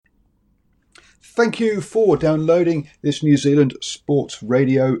Thank you for downloading this New Zealand Sports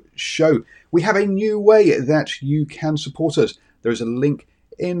Radio show. We have a new way that you can support us. There is a link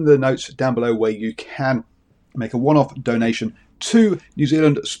in the notes down below where you can make a one-off donation to New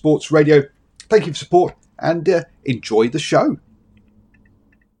Zealand Sports Radio. Thank you for support and enjoy the show.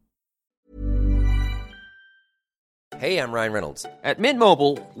 Hey, I'm Ryan Reynolds. At Mint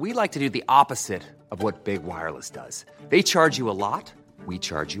Mobile, we like to do the opposite of what Big Wireless does. They charge you a lot, we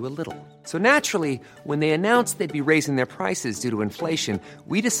charge you a little. So naturally, when they announced they'd be raising their prices due to inflation,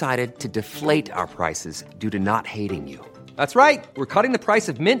 we decided to deflate our prices due to not hating you. That's right. We're cutting the price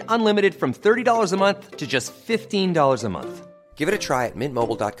of Mint Unlimited from $30 a month to just $15 a month. Give it a try at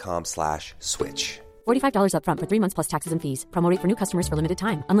mintmobile.com/switch. $45 up front for 3 months plus taxes and fees. Promo rate for new customers for limited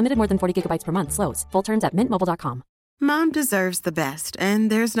time. Unlimited more than 40 gigabytes per month slows. Full terms at mintmobile.com. Mom deserves the best, and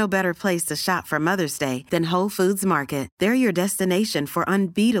there's no better place to shop for Mother's Day than Whole Foods Market. They're your destination for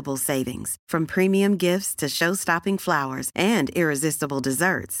unbeatable savings, from premium gifts to show-stopping flowers and irresistible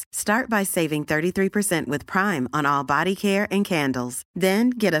desserts. Start by saving 33% with Prime on all body care and candles.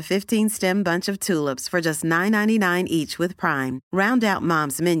 Then get a 15-stem bunch of tulips for just $9.99 each with Prime. Round out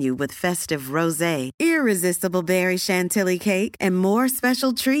Mom's menu with festive rosé, irresistible berry chantilly cake, and more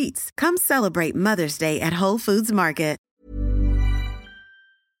special treats. Come celebrate Mother's Day at Whole Foods Market.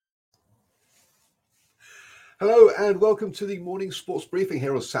 Hello and welcome to the morning sports briefing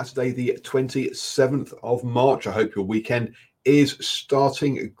here on Saturday, the 27th of March. I hope your weekend is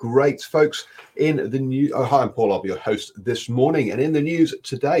starting great, folks. In the news, hi, I'm Paul. I'll be your host this morning. And in the news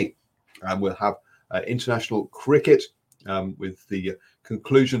today, we'll have international cricket with the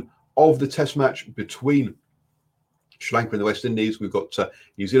conclusion of the test match between Sri Lanka and the West Indies. We've got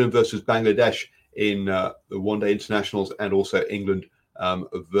New Zealand versus Bangladesh in the one-day internationals, and also England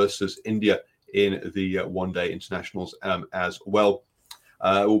versus India in the one-day internationals as well.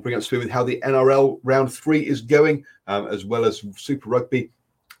 We'll bring up to speed with how the NRL round 3 is going, as well as Super Rugby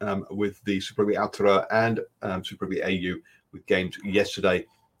with the Super Rugby Aotearoa and Super Rugby AU with games yesterday.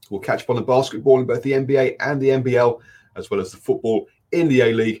 We'll catch up on the basketball in both the NBA and the NBL, as well as the football in the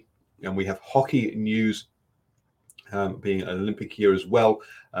A-League. And we have hockey news, being an Olympic year as well,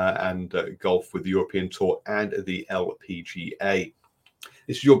 and golf with the European Tour and the LPGA.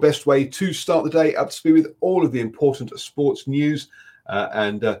 This is your best way to start the day, up to speed with all of the important sports news.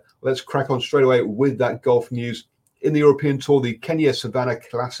 Let's crack on straight away with that golf news. In the European Tour, the Kenya Savannah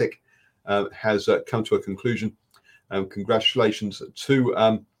Classic has come to a conclusion. Congratulations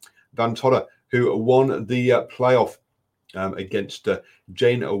to Vantora, who won the playoff against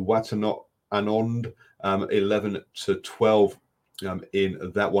Jane Watananond 11-12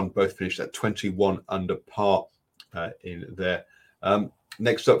 in that one. Both finished at 21 under par in there.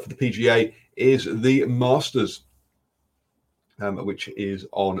 Next up for the PGA is the Masters, which is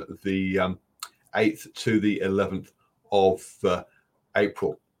on the 8th to the 11th of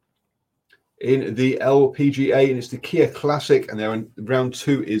April. In the LPGA, and it's the Kia Classic, and they're in round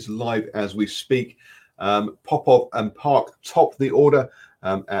 2 is live as we speak. Popov and Park top the order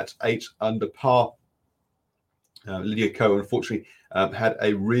at 8 under par. Lydia Ko, unfortunately, had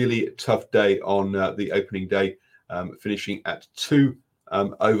a really tough day on the opening day, finishing at 2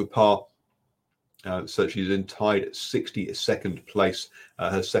 over par. So she's in tied 62nd place.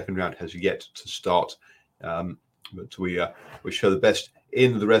 Her second round has yet to start. But we wish her the best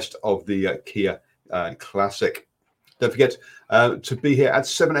in the rest of the Kia Classic. Don't forget to be here at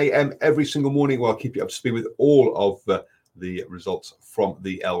 7 a.m. every single morning, where I'll keep you up to speed with all of the results from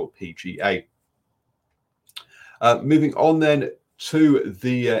the LPGA. Moving on then to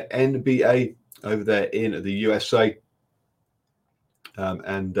the NBA over there in the USA.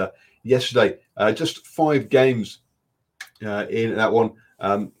 Yesterday, just 5 games in that one.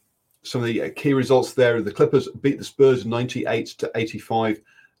 Some of the key results there: the Clippers beat the Spurs 98-85,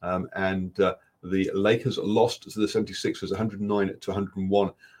 and the Lakers lost to the 76ers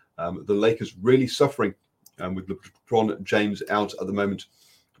 109-101. The Lakers really suffering with LeBron James out at the moment,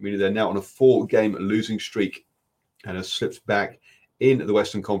 meaning they're now on a 4-game losing streak and has slipped back in the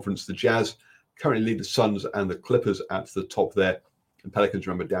Western Conference. The Jazz currently lead the Suns and the Clippers at the top there. And Pelicans,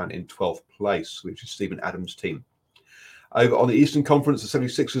 remember, down in 12th place, which is Steven Adams' team. Over on the Eastern Conference, the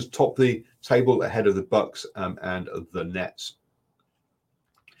 76ers top the table ahead of the Bucks and the Nets.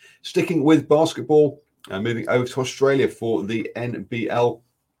 Sticking with basketball, moving over to Australia for the NBL.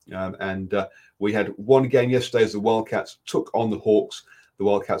 We had one game yesterday as the Wildcats took on the Hawks. The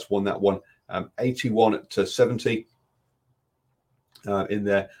Wildcats won that one 81-70. In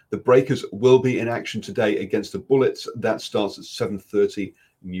there, the Breakers will be in action today against the Bullets. That starts at 7:30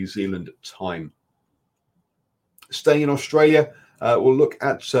 New Zealand time. Staying in Australia, We'll look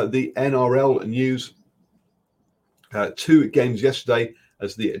at the NRL news. 2 games yesterday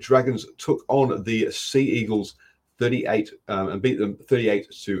as the Dragons took on the Sea Eagles 38 and beat them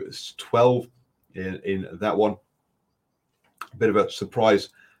 38-12 in that one. A bit of a surprise,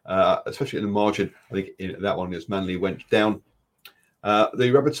 especially in the margin. I think in that one as Manly went down.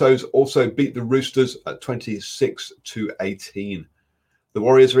 The Rabbitohs also beat the Roosters at 26-18. The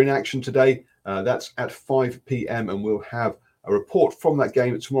Warriors are in action today. That's at 5 p.m. and we'll have a report from that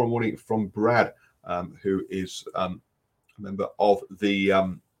game tomorrow morning from Brad, who is a member of the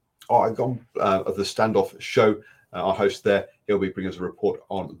of the Standoff show. Our host there, he'll be bringing us a report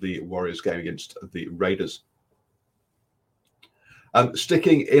on the Warriors game against the Raiders.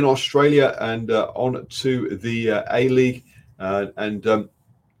 Sticking in Australia and on to the A-League, and 4-1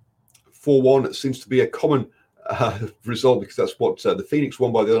 seems to be a common result because that's what the Phoenix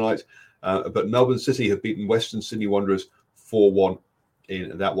won by the other night. But Melbourne City have beaten Western Sydney Wanderers 4-1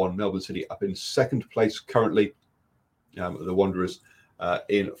 in that one. Melbourne City up in 2nd place currently. The Wanderers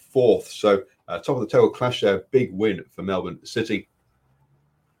in 4th. So top of the table clash there, big win for Melbourne City.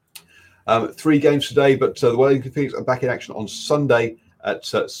 3 games today, but the Wellington Phoenix are back in action on Sunday at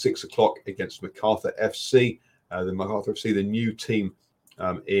 6 o'clock against Macarthur FC. The Macarthur FC, the new team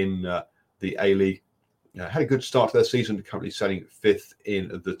in the A-League, had a good start to their season, currently sitting 5th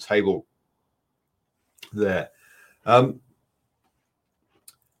in the table there.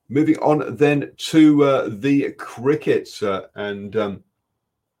 Moving on then to the cricket and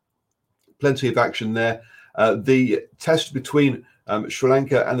plenty of action there. The test between Sri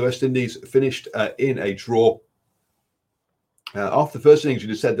Lanka and the West Indies finished in a draw. After the first innings, you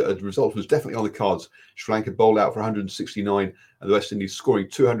just said that the result was definitely on the cards. Sri Lanka bowled out for 169 and the West Indies scoring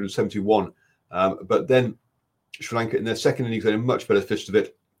 271. But then Sri Lanka in their second innings had a much better fist of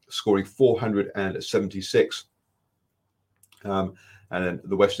it, scoring 476. And then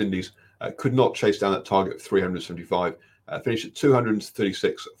the West Indies could not chase down that target of 375, finished at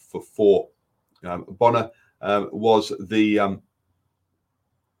 236 for 4. Bonner was the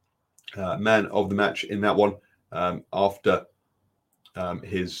man of the match in that one after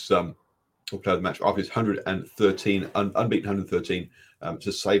his player of the match after his 113 unbeaten 113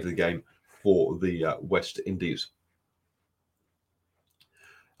 to save the game for the West Indies.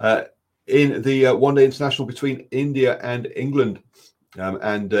 In the one-day international between India and England,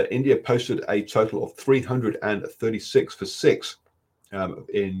 and India posted a total of 336 for 6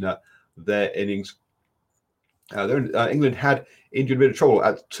 in their innings. England had India in a bit of trouble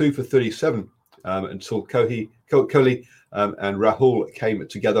at 2 for 37 until Kohli and Rahul came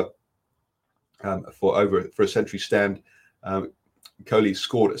together for a century stand. Kohli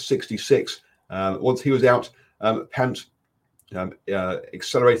scored 66. Once he was out, Pant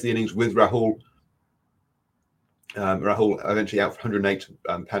accelerated the innings with Rahul. Rahul eventually out for 108,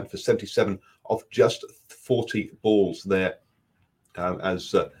 Pant for 77 off just 40 balls there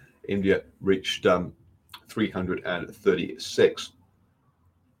as India reached 336.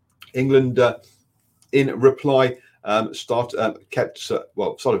 England, in reply, started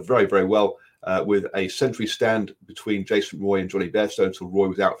very, very well with a century stand between Jason Roy and Johnny Bairstow until Roy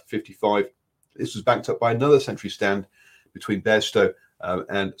was out for 55. This was backed up by another century stand between Bairstow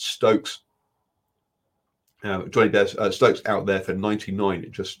and Stokes. Stokes out there for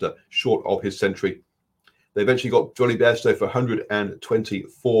 99, just short of his century. They eventually got Johnny Bairstow for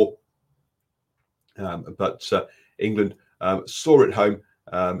 124. But England saw it home,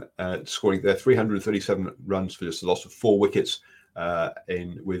 scoring their 337 runs for just a loss of 4 wickets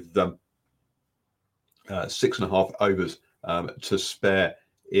with 6.5 overs to spare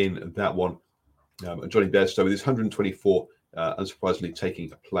in that one. Johnny Bairstow with his 124, unsurprisingly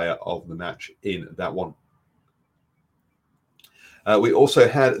taking a player of the match in that one. We also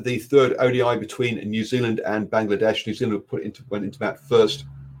had the third ODI between New Zealand and Bangladesh. New Zealand went into that first,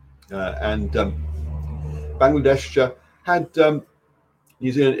 and Bangladesh had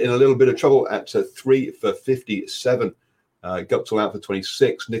New Zealand in a little bit of trouble at 3 for 57. Guptill out for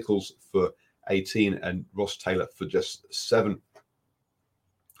 26, Nichols for 18, and Ross Taylor for just 7.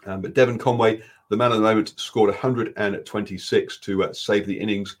 But Devon Conway, the man of the moment, scored 126 to save the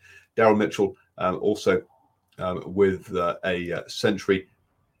innings. Daryl Mitchell also with a century,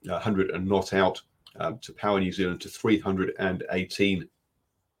 100 and not out, to power New Zealand to 318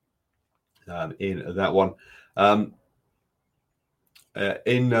 in that one.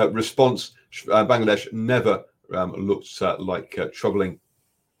 In response, Bangladesh never looked like troubling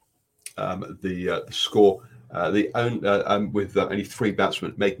the score. With only 3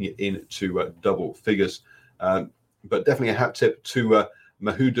 batsmen making it into double figures. But definitely a hat tip to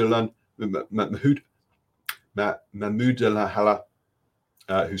Mahmudullah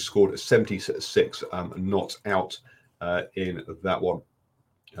who scored 76, not out in that one.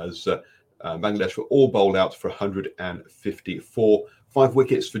 As Bangladesh were all bowled out for 154. 5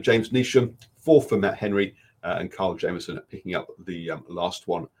 wickets for James Neesham, 4 for Matt Henry, and Kyle Jamieson picking up the last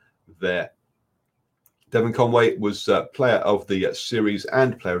one there. Devon Conway was player of the series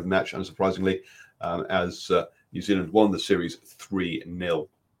and player of the match, unsurprisingly, as New Zealand won the series 3-0.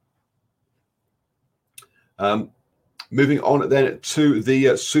 Moving on then to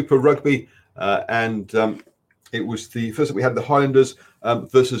the Super Rugby, and it was the first that we had the Highlanders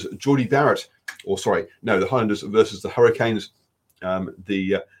versus Geordie Barrett, the Highlanders versus the Hurricanes.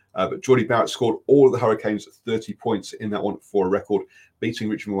 But Geordie Barrett scored all of the Hurricanes 30 points in that one for a record, beating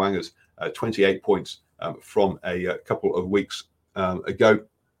Richard Mwanga's 28 points from a couple of weeks ago.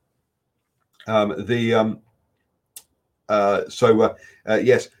 The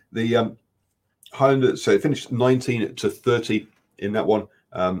Highlanders, so it finished 19-30 in that one.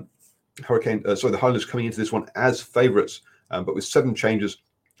 The Highlanders coming into this one as favourites, but with 7 changes,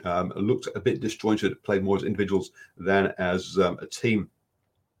 looked a bit disjointed, played more as individuals than as a team.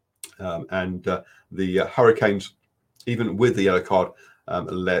 The Hurricanes, even with the yellow card,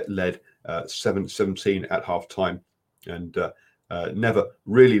 led 7-17 at half time, and never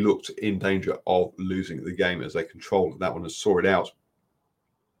really looked in danger of losing the game as they controlled that one and saw it out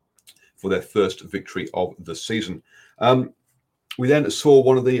for their first victory of the season. We then saw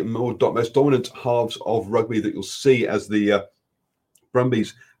one of the most dominant halves of rugby that you'll see as the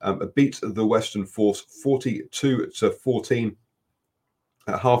Brumbies beat the Western Force 42-14.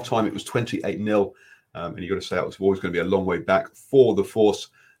 At half time, it was 28-0. And you've got to say that was always going to be a long way back for the Force.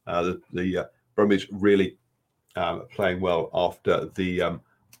 The Brumbies really playing well after the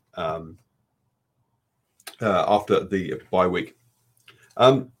bye week.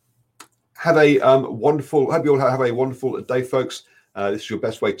 Hope you all have a wonderful day, folks. This is your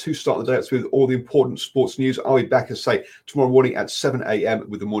best way to start the day. It's with all the important sports news. I'll be back, as say, tomorrow morning at 7 a.m.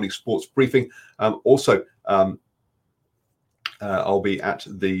 with the morning sports briefing. I'll be at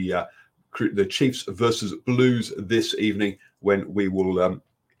the Chiefs versus Blues this evening, when we will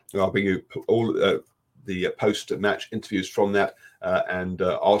I'll bring you all the post-match interviews from that, and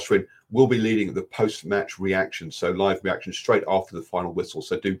Arswin will be leading the post-match reaction, so live reaction straight after the final whistle.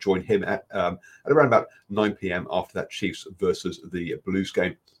 So do join him at around about 9 p.m. after that Chiefs versus the Blues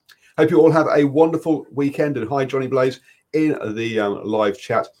game. Hope you all have a wonderful weekend, and hi, Johnny Blaze in the live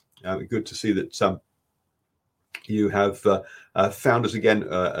chat. Good to see that you have found us again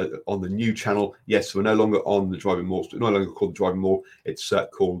on the new channel. Yes, we're no longer on the Driving Maul. It's no longer called the Driving Maul. It's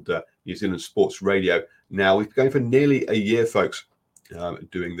called New Zealand Sports Radio. Now, we've been going for nearly a year, folks,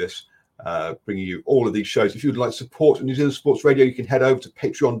 doing this, bringing you all of these shows. If you would like to support New Zealand Sports Radio, you can head over to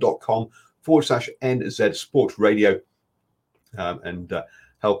patreon.com/NZ Sports Radio and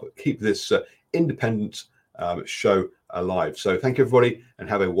help keep this independent show alive. So thank you, everybody, and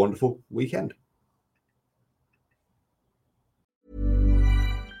have a wonderful weekend.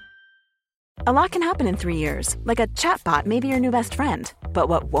 A lot can happen in 3 years, like a chatbot may be your new best friend. But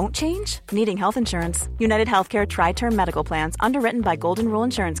what won't change? Needing health insurance. United Healthcare Tri-Term Medical Plans, underwritten by Golden Rule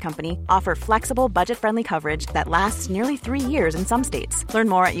Insurance Company, offer flexible, budget-friendly coverage that lasts nearly 3 years in some states. Learn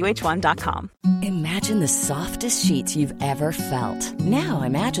more at UH1.com. Imagine the softest sheets you've ever felt. Now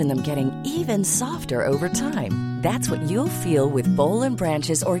imagine them getting even softer over time. That's what you'll feel with Boll &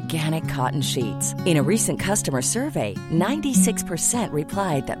 Branch's organic cotton sheets. In a recent customer survey, 96%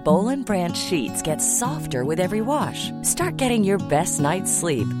 replied that Boll & Branch sheets get softer with every wash. Start getting your best night's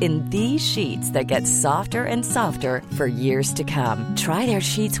sleep in these sheets that get softer and softer for years to come. Try their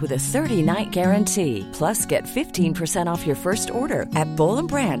sheets with a 30-night guarantee. Plus, get 15% off your first order at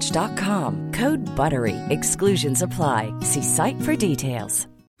bollandbranch.com. Code BUTTERY. Exclusions apply. See site for details.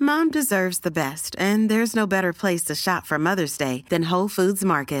 Mom deserves the best, and there's no better place to shop for Mother's Day than Whole Foods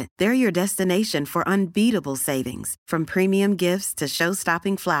Market. They're your destination for unbeatable savings, from premium gifts to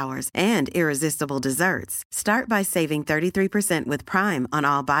show-stopping flowers and irresistible desserts. Start by saving 33% with Prime on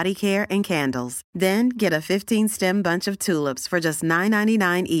all body care and candles. Then get a 15-stem bunch of tulips for just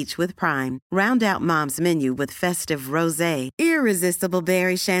 $9.99 each with Prime. Round out Mom's menu with festive rosé, irresistible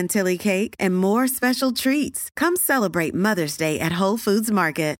berry chantilly cake, and more special treats. Come celebrate Mother's Day at Whole Foods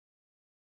Market.